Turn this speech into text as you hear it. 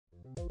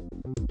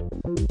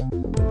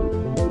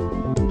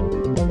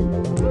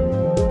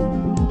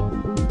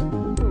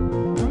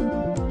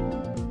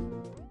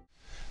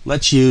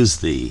Let's use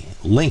the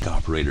link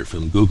operator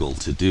from Google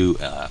to do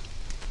an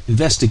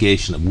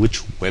investigation of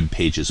which web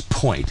pages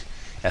point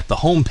at the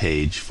home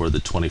page for the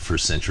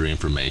 21st Century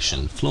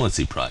Information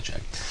Fluency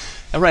Project.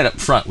 And right up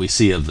front we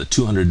see of the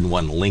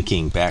 201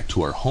 linking back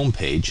to our home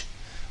page,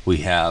 we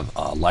have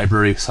a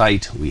library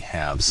site, we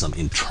have some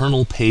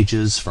internal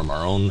pages from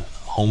our own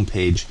home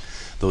page.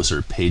 Those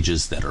are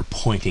pages that are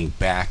pointing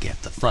back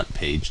at the front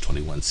page,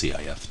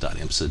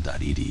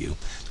 21cif.imsa.edu.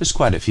 There's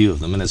quite a few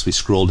of them, and as we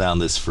scroll down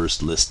this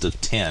first list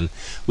of 10,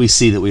 we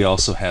see that we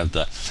also have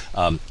the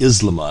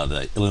ISLMA,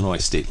 the Illinois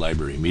State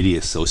Library Media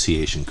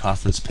Association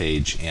conference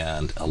page,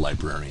 and a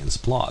librarian's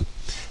blog.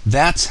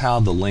 That's how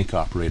the link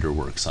operator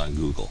works on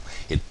Google.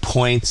 It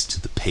points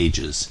to the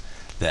pages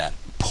that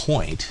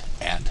point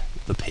at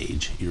the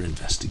page you're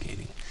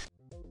investigating.